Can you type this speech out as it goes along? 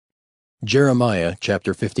Jeremiah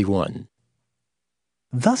chapter 51.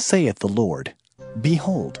 Thus saith the Lord,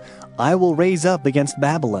 Behold, I will raise up against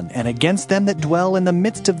Babylon, and against them that dwell in the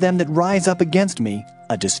midst of them that rise up against me,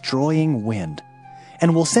 a destroying wind,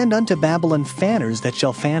 and will send unto Babylon fanners that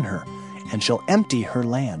shall fan her, and shall empty her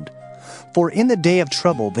land. For in the day of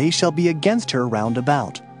trouble they shall be against her round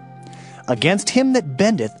about. Against him that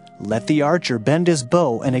bendeth, let the archer bend his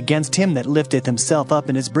bow, and against him that lifteth himself up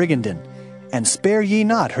in his brigandine. And spare ye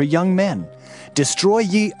not her young men, destroy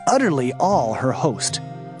ye utterly all her host.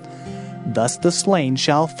 Thus the slain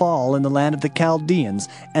shall fall in the land of the Chaldeans,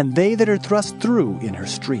 and they that are thrust through in her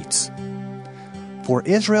streets. For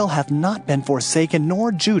Israel hath not been forsaken,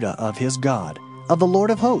 nor Judah of his God, of the Lord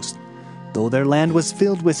of hosts, though their land was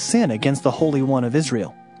filled with sin against the Holy One of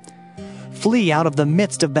Israel. Flee out of the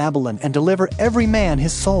midst of Babylon, and deliver every man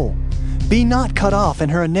his soul. Be not cut off in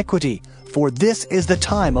her iniquity, for this is the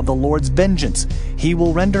time of the Lord's vengeance. He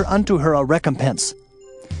will render unto her a recompense.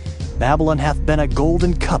 Babylon hath been a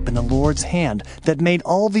golden cup in the Lord's hand, that made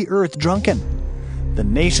all the earth drunken. The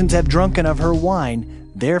nations have drunken of her wine,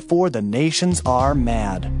 therefore the nations are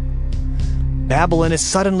mad. Babylon is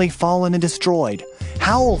suddenly fallen and destroyed.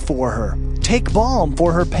 Howl for her, take balm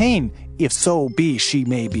for her pain, if so be she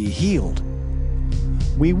may be healed.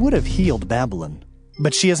 We would have healed Babylon,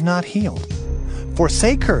 but she is not healed.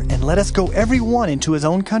 Forsake her, and let us go every one into his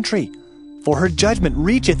own country. For her judgment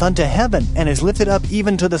reacheth unto heaven, and is lifted up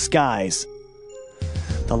even to the skies.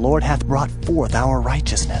 The Lord hath brought forth our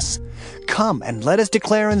righteousness. Come, and let us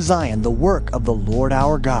declare in Zion the work of the Lord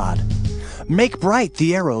our God. Make bright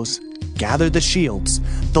the arrows, gather the shields.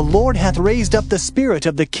 The Lord hath raised up the spirit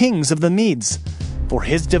of the kings of the Medes. For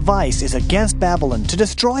his device is against Babylon, to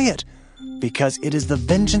destroy it, because it is the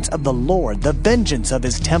vengeance of the Lord, the vengeance of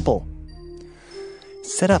his temple.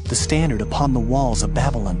 Set up the standard upon the walls of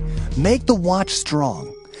Babylon. Make the watch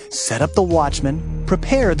strong. Set up the watchmen.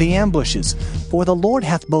 Prepare the ambushes. For the Lord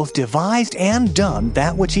hath both devised and done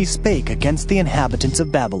that which he spake against the inhabitants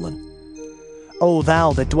of Babylon. O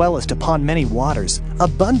thou that dwellest upon many waters,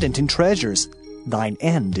 abundant in treasures, thine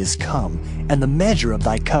end is come, and the measure of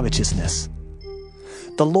thy covetousness.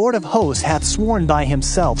 The Lord of hosts hath sworn by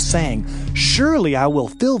himself, saying, Surely I will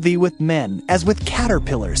fill thee with men, as with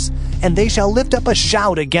caterpillars, and they shall lift up a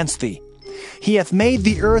shout against thee. He hath made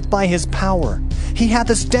the earth by his power. He hath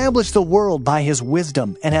established the world by his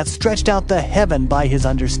wisdom, and hath stretched out the heaven by his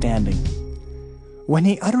understanding. When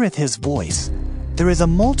he uttereth his voice, there is a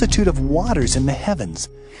multitude of waters in the heavens,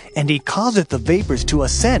 and he causeth the vapors to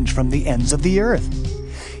ascend from the ends of the earth.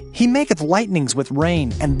 He maketh lightnings with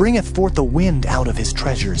rain, and bringeth forth the wind out of his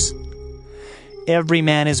treasures. Every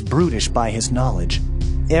man is brutish by his knowledge.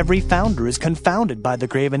 Every founder is confounded by the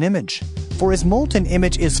graven image. For his molten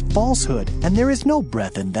image is falsehood, and there is no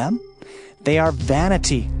breath in them. They are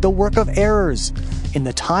vanity, the work of errors. In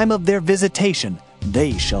the time of their visitation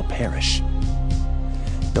they shall perish.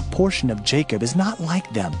 The portion of Jacob is not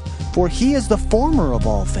like them, for he is the former of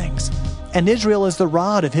all things, and Israel is the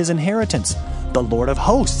rod of his inheritance. The Lord of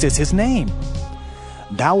hosts is his name.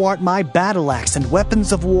 Thou art my battle axe and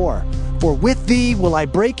weapons of war, for with thee will I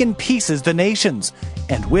break in pieces the nations,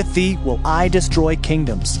 and with thee will I destroy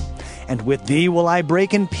kingdoms. And with thee will I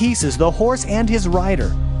break in pieces the horse and his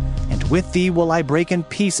rider, and with thee will I break in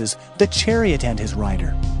pieces the chariot and his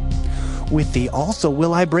rider. With thee also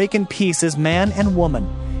will I break in pieces man and woman,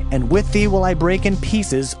 and with thee will I break in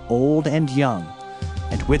pieces old and young.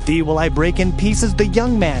 And with thee will I break in pieces the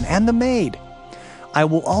young man and the maid. I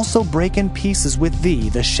will also break in pieces with thee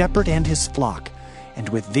the shepherd and his flock, and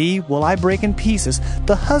with thee will I break in pieces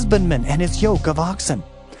the husbandman and his yoke of oxen.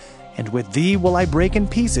 And with thee will I break in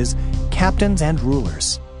pieces captains and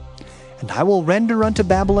rulers. And I will render unto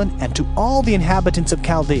Babylon and to all the inhabitants of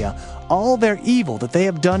Chaldea all their evil that they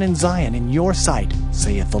have done in Zion in your sight,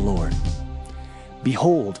 saith the Lord.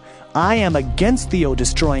 Behold, I am against thee, O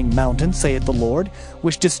destroying mountain, saith the Lord,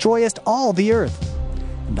 which destroyest all the earth.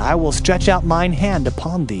 And I will stretch out mine hand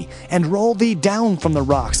upon thee, and roll thee down from the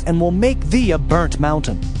rocks, and will make thee a burnt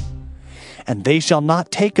mountain. And they shall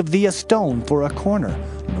not take of thee a stone for a corner,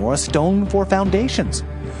 nor a stone for foundations,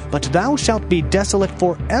 but thou shalt be desolate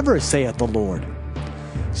forever, saith the Lord.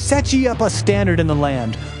 Set ye up a standard in the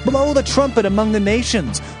land, blow the trumpet among the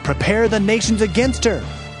nations, prepare the nations against her,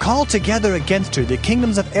 call together against her the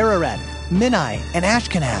kingdoms of Ararat, Minai, and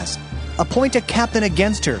Ashkenaz, appoint a captain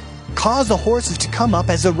against her, cause the horses to come up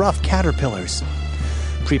as the rough caterpillars.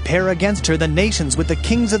 Prepare against her the nations with the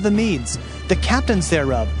kings of the Medes, the captains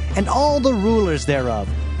thereof, and all the rulers thereof,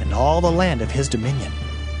 and all the land of his dominion.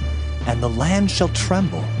 And the land shall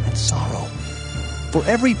tremble and sorrow. For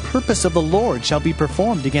every purpose of the Lord shall be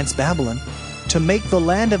performed against Babylon, to make the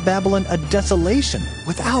land of Babylon a desolation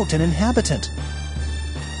without an inhabitant.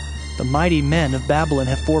 The mighty men of Babylon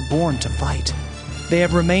have forborne to fight. They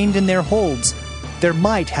have remained in their holds. Their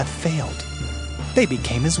might hath failed. They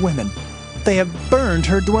became as women. They have burned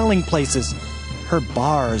her dwelling places. Her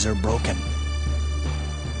bars are broken.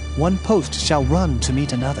 One post shall run to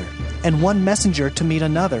meet another, and one messenger to meet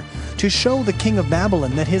another, to show the king of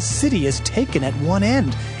Babylon that his city is taken at one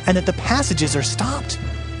end, and that the passages are stopped,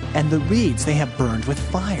 and the reeds they have burned with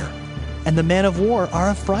fire, and the men of war are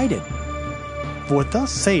affrighted. For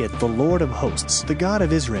thus saith the Lord of hosts, the God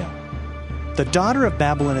of Israel, the daughter of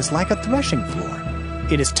Babylon is like a threshing floor.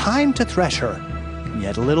 It is time to thresh her.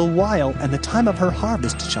 Yet a little while, and the time of her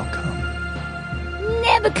harvest shall come.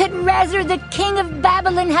 Nebuchadrezzar, the king of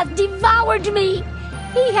Babylon, hath devoured me.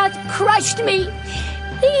 He hath crushed me.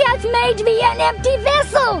 He hath made me an empty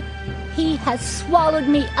vessel. He hath swallowed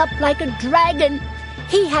me up like a dragon.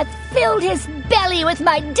 He hath filled his belly with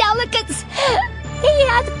my delicates. He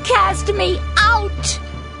hath cast me out.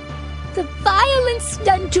 The violence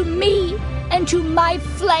done to me and to my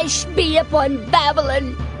flesh be upon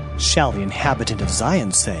Babylon, shall the inhabitant of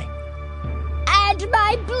Zion say. And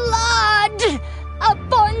my blood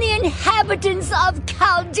upon the inhabitants of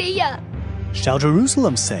Chaldea, shall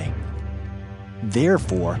Jerusalem say.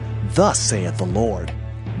 Therefore, thus saith the Lord,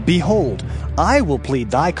 Behold, I will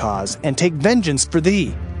plead thy cause, and take vengeance for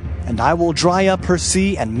thee, and I will dry up her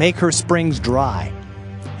sea, and make her springs dry.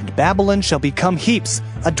 And Babylon shall become heaps,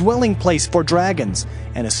 a dwelling place for dragons,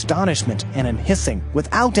 an astonishment and an hissing,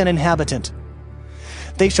 without an inhabitant.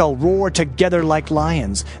 They shall roar together like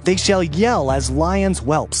lions, they shall yell as lions'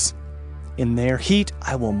 whelps. In their heat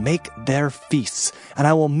I will make their feasts, and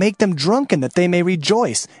I will make them drunken that they may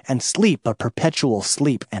rejoice, and sleep a perpetual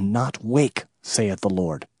sleep, and not wake, saith the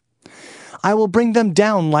Lord. I will bring them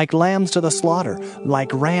down like lambs to the slaughter, like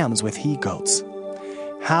rams with he-goats.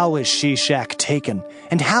 How is Sheshach taken,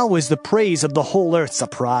 and how is the praise of the whole earth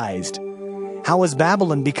surprised? How has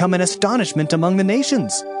Babylon become an astonishment among the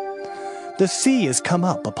nations? The sea is come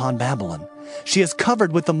up upon Babylon. She is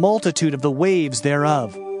covered with the multitude of the waves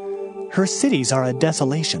thereof. Her cities are a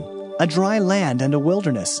desolation, a dry land and a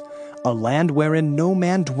wilderness, a land wherein no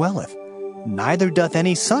man dwelleth, neither doth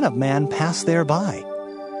any son of man pass thereby.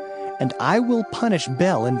 And I will punish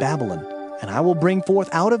Bel in Babylon, and I will bring forth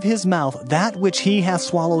out of his mouth that which he hath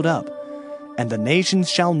swallowed up. And the nations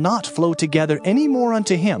shall not flow together any more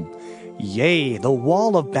unto him. Yea, the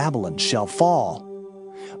wall of Babylon shall fall.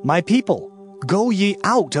 My people, go ye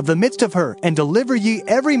out of the midst of her, and deliver ye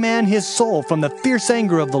every man his soul from the fierce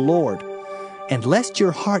anger of the Lord. And lest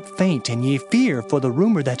your heart faint, and ye fear for the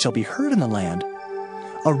rumor that shall be heard in the land.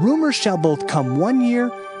 A rumor shall both come 1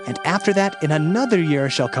 year, and after that in another year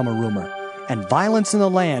shall come a rumor, and violence in the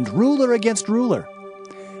land, ruler against ruler.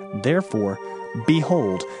 Therefore,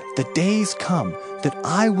 behold, the days come that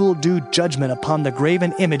I will do judgment upon the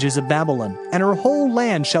graven images of Babylon, and her whole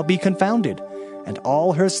land shall be confounded, and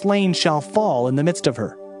all her slain shall fall in the midst of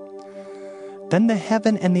her. Then the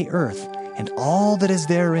heaven and the earth, and all that is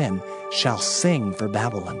therein, shall sing for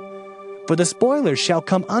Babylon. For the spoilers shall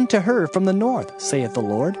come unto her from the north, saith the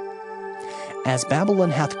Lord. As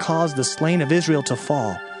Babylon hath caused the slain of Israel to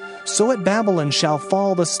fall, so at Babylon shall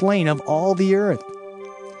fall the slain of all the earth.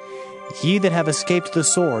 Ye that have escaped the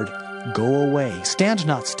sword, go away, stand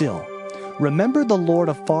not still. Remember the Lord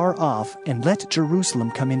afar off, and let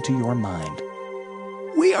Jerusalem come into your mind.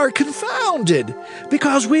 We are confounded,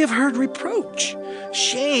 because we have heard reproach.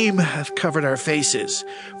 Shame hath covered our faces,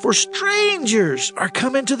 for strangers are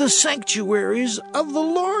come into the sanctuaries of the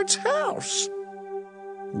Lord's house.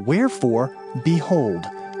 Wherefore, behold,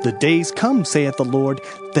 the days come, saith the Lord,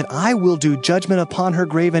 that I will do judgment upon her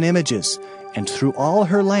graven images, and through all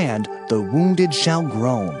her land the wounded shall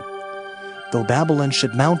groan. Though Babylon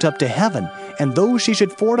should mount up to heaven, and though she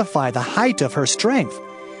should fortify the height of her strength,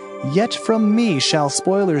 yet from me shall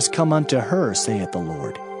spoilers come unto her, saith the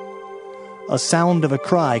Lord. A sound of a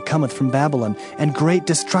cry cometh from Babylon, and great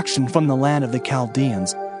destruction from the land of the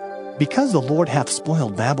Chaldeans. Because the Lord hath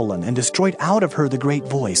spoiled Babylon, and destroyed out of her the great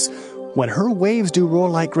voice, when her waves do roar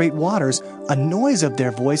like great waters, a noise of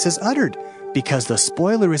their voice is uttered, because the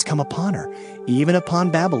spoiler is come upon her, even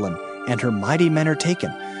upon Babylon, and her mighty men are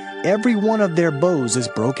taken. Every one of their bows is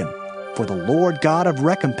broken, for the Lord God of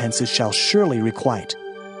recompenses shall surely requite.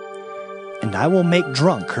 And I will make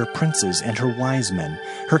drunk her princes and her wise men,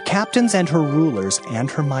 her captains and her rulers and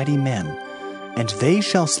her mighty men. And they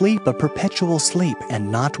shall sleep a perpetual sleep,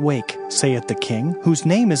 and not wake, saith the King, whose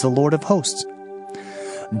name is the Lord of hosts.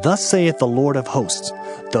 Thus saith the Lord of hosts,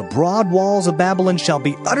 the broad walls of Babylon shall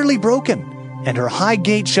be utterly broken, and her high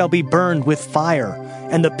gates shall be burned with fire,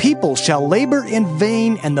 and the people shall labor in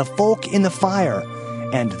vain, and the folk in the fire,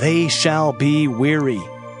 and they shall be weary.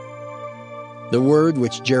 The word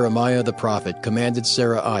which Jeremiah the prophet commanded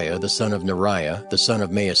Seraiah the son of Neriah, the son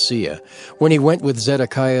of Maaseiah, when he went with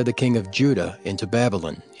Zedekiah the king of Judah into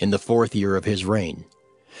Babylon in the 4th year of his reign.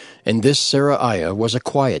 And this Seraiah was a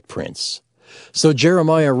quiet prince. So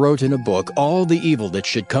Jeremiah wrote in a book all the evil that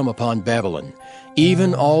should come upon Babylon,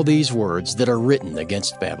 even all these words that are written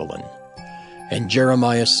against Babylon. And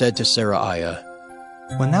Jeremiah said to Seraiah,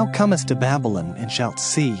 When thou comest to Babylon, and shalt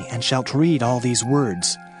see, and shalt read all these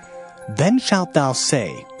words, then shalt thou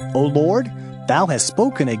say, O Lord, thou hast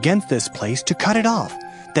spoken against this place to cut it off,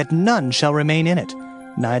 that none shall remain in it,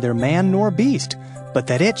 neither man nor beast, but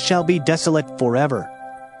that it shall be desolate forever.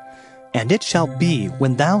 And it shall be,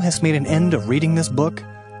 when thou hast made an end of reading this book,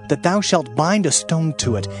 that thou shalt bind a stone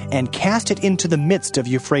to it, and cast it into the midst of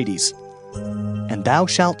Euphrates. And thou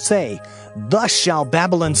shalt say, Thus shall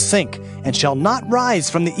Babylon sink, and shall not rise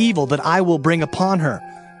from the evil that I will bring upon her,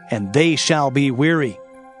 and they shall be weary.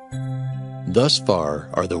 Thus far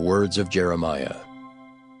are the words of Jeremiah.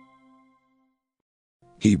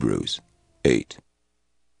 Hebrews 8.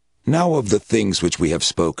 Now of the things which we have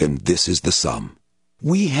spoken, this is the sum.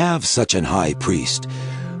 We have such an high priest,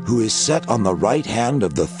 who is set on the right hand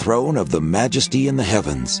of the throne of the majesty in the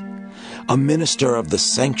heavens, a minister of the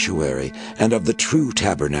sanctuary and of the true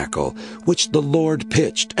tabernacle, which the Lord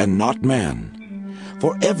pitched and not man.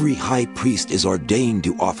 For every high priest is ordained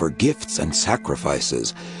to offer gifts and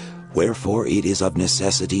sacrifices, wherefore it is of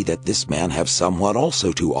necessity that this man have somewhat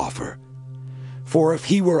also to offer. For if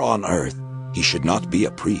he were on earth, he should not be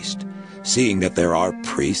a priest, seeing that there are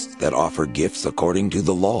priests that offer gifts according to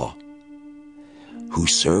the law, who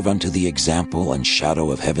serve unto the example and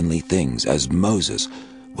shadow of heavenly things, as Moses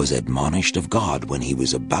was admonished of God when he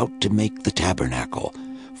was about to make the tabernacle.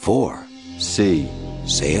 For, See,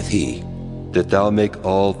 saith he, that thou make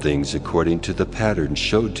all things according to the pattern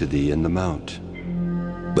showed to thee in the mount.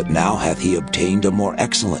 But now hath he obtained a more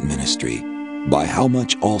excellent ministry, by how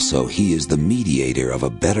much also he is the mediator of a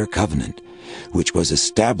better covenant, which was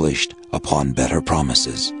established upon better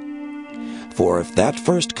promises. For if that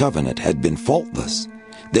first covenant had been faultless,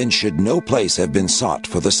 then should no place have been sought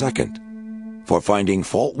for the second. For finding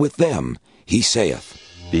fault with them, he saith,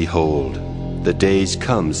 Behold, the days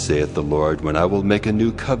come, saith the Lord, when I will make a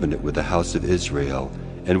new covenant with the house of Israel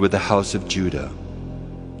and with the house of Judah,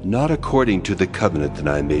 not according to the covenant that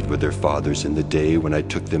I made with their fathers in the day when I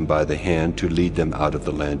took them by the hand to lead them out of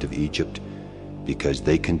the land of Egypt, because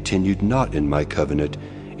they continued not in my covenant,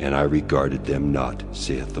 and I regarded them not,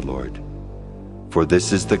 saith the Lord. For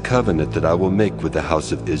this is the covenant that I will make with the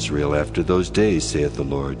house of Israel after those days, saith the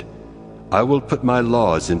Lord. I will put my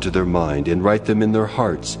laws into their mind, and write them in their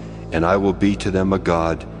hearts, and I will be to them a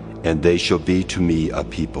God, and they shall be to me a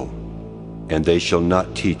people. And they shall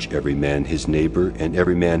not teach every man his neighbor, and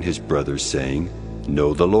every man his brother, saying,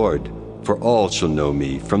 Know the Lord, for all shall know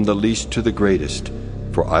me, from the least to the greatest.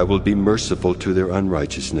 For I will be merciful to their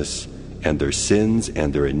unrighteousness, and their sins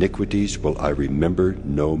and their iniquities will I remember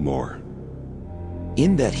no more.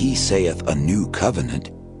 In that he saith a new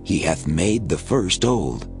covenant, he hath made the first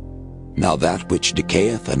old. Now that which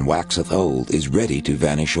decayeth and waxeth old is ready to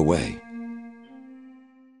vanish away.